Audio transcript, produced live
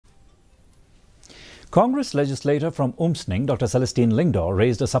Congress legislator from Umsning, Dr. Celestine Lyngdoh,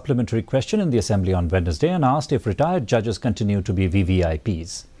 raised a supplementary question in the Assembly on Wednesday and asked if retired judges continue to be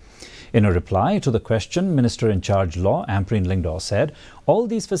VVIPs. In a reply to the question, Minister in charge law, Ampareen Lyngdoh, said, all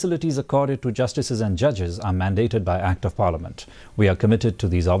these facilities accorded to justices and judges are mandated by Act of Parliament. We are committed to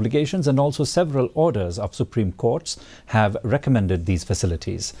these obligations, and also several orders of Supreme Courts have recommended these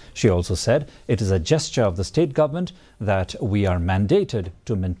facilities. She also said it is a gesture of the state government that we are mandated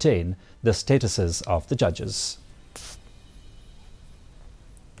to maintain the statuses of the judges.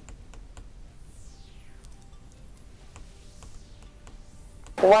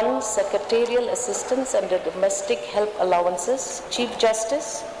 One, secretarial assistance under domestic help allowances, Chief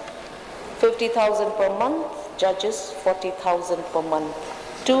Justice 50,000 per month, judges 40,000 per month.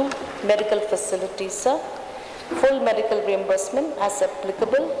 2, medical facilities, sir. Full medical reimbursement as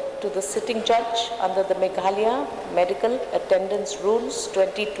applicable to the sitting judge under the Meghalaya Medical Attendance Rules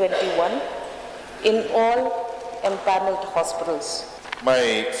 2021 in all empaneled hospitals.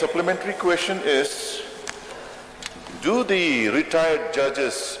 My supplementary question is, do the retired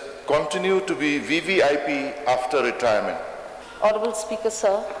judges continue to be VVIP after retirement? Honorable Speaker,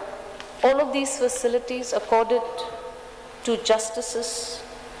 sir, all of these facilities accorded to justices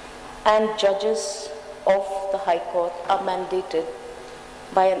and judges of the High Court are mandated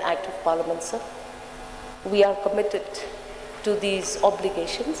by an Act of Parliament, sir. We are committed to these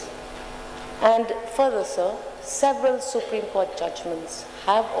obligations. And further, sir, several Supreme Court judgments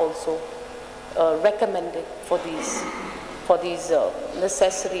have also recommended for these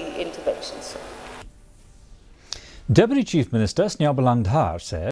necessary interventions. Deputy Chief Minister Lyngdoh said